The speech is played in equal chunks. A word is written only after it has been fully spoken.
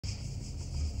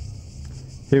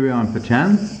Here we are in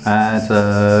Prcanj at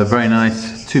a very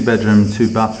nice 2-bedroom,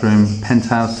 2-bathroom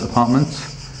penthouse apartment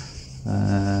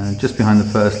just behind the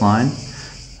first line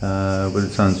with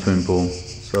its own swimming pool.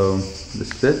 So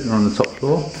this is it, you're on the top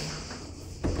floor.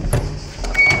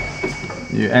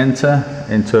 You enter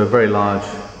into a very large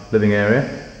living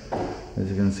area. As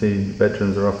you can see,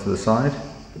 bedrooms are off to the side.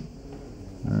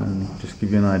 And just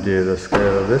give you an idea of the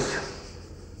scale of this.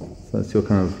 So that's your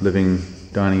kind of living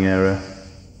dining area.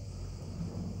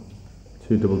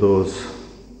 2 double doors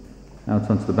out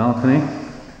onto the balcony.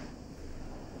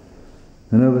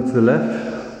 And over to the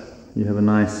left, you have a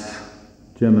nice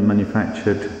German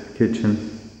manufactured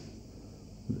kitchen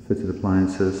with fitted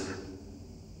appliances,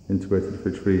 integrated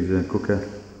fridge, freezer, cooker,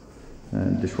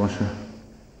 and dishwasher.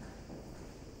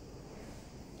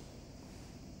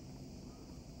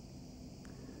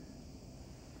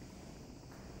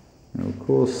 And of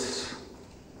course,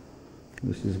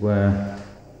 this is where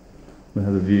we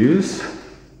have the views.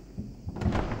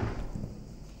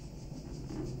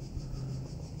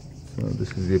 So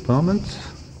this is the apartment.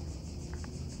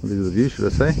 Well, these are the views, should I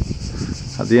say.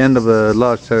 At the end of a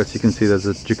large terrace, you can see there's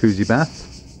a jacuzzi bath,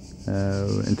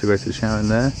 integrated shower in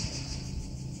there.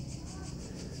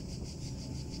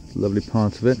 Lovely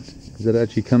part of it is that it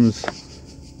actually comes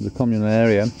with the communal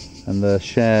area and the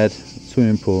shared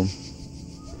swimming pool.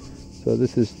 So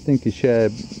this is, I think, is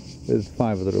shared with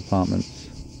 5 other apartments.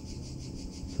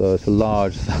 So it's a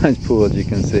large size pool, as you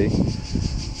can see.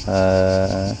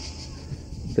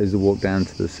 There's a walk down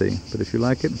to the sea, but if you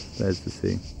like it, there's the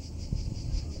sea.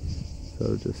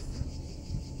 So just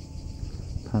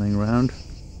panning around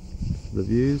the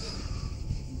views.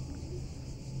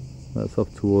 That's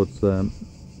off towards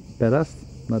Beras,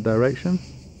 that direction.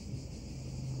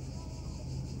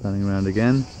 Panning around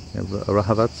again, you have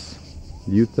Rahavac,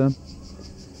 Juta,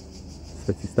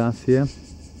 Svetistasia,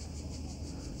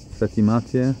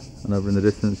 Svetimatia, and over in the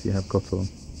distance you have Kotor.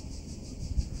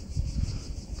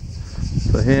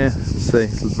 So here, say,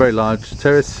 it's a very large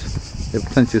terrace. You have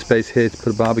plenty of space here to put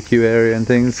a barbecue area and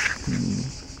things.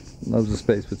 Loads of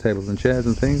space for tables and chairs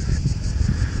and things.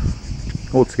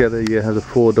 Altogether you have the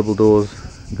 4 double doors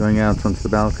going out onto the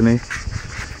balcony.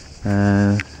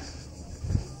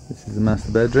 This is the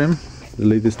master bedroom. Did I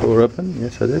leave this door open?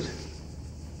 Yes, I did.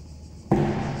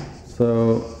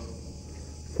 So,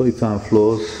 fully tiled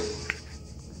floors.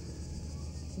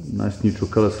 Nice neutral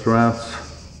colours throughout.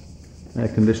 Air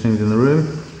conditioning's in the room.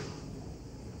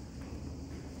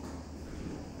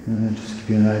 And just to give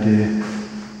you an idea,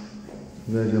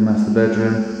 there's your master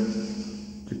bedroom,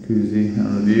 jacuzzi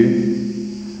and the view.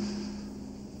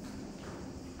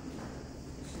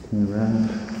 Just turn around.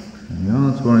 There we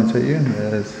are, to orientate you.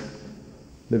 There's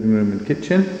living room and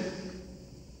kitchen.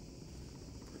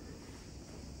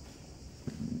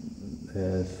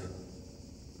 There's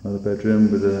another bedroom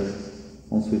with an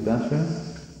ensuite bathroom.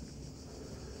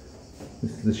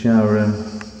 This is the shower room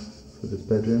for this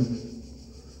bedroom.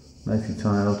 Nicely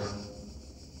tiled.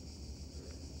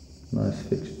 Nice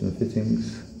fixtures and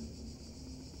fittings.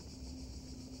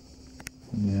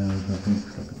 Yeah, I think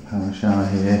it's like a power shower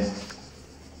here.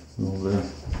 All the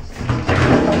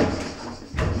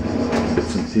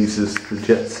bits and pieces, the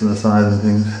jets on the side and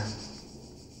things.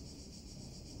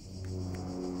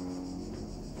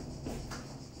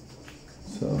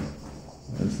 So,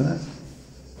 that's that.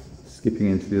 Skipping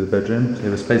into the other bedroom, so you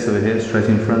have a space over here straight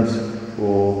in front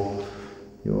for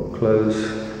your clothes,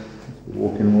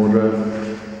 walk-in wardrobe,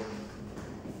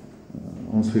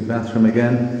 ensuite bathroom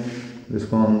again, this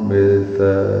one with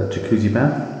jacuzzi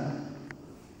bath.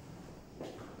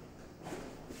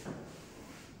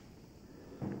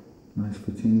 Nice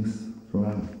fittings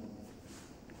throughout.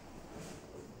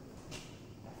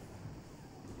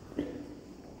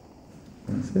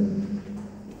 That's it.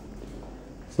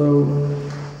 So,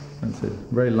 that's it.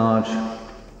 Very large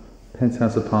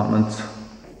penthouse apartment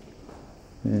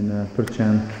in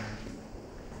Prcanj,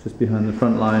 just behind the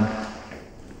front line.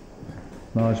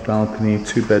 Large balcony,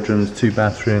 2 bedrooms, 2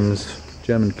 bathrooms,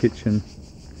 German kitchen.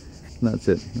 And that's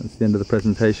it. That's the end of the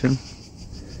presentation.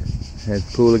 Here's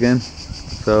the pool again.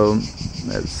 So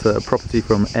it's a property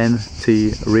from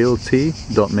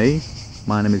ntrealty.me.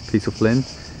 My name is Peter Flynn.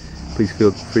 Please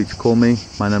feel free to call me.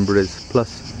 My number is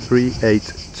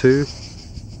 +382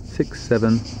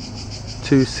 67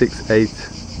 268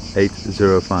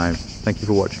 805. Thank you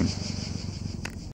for watching.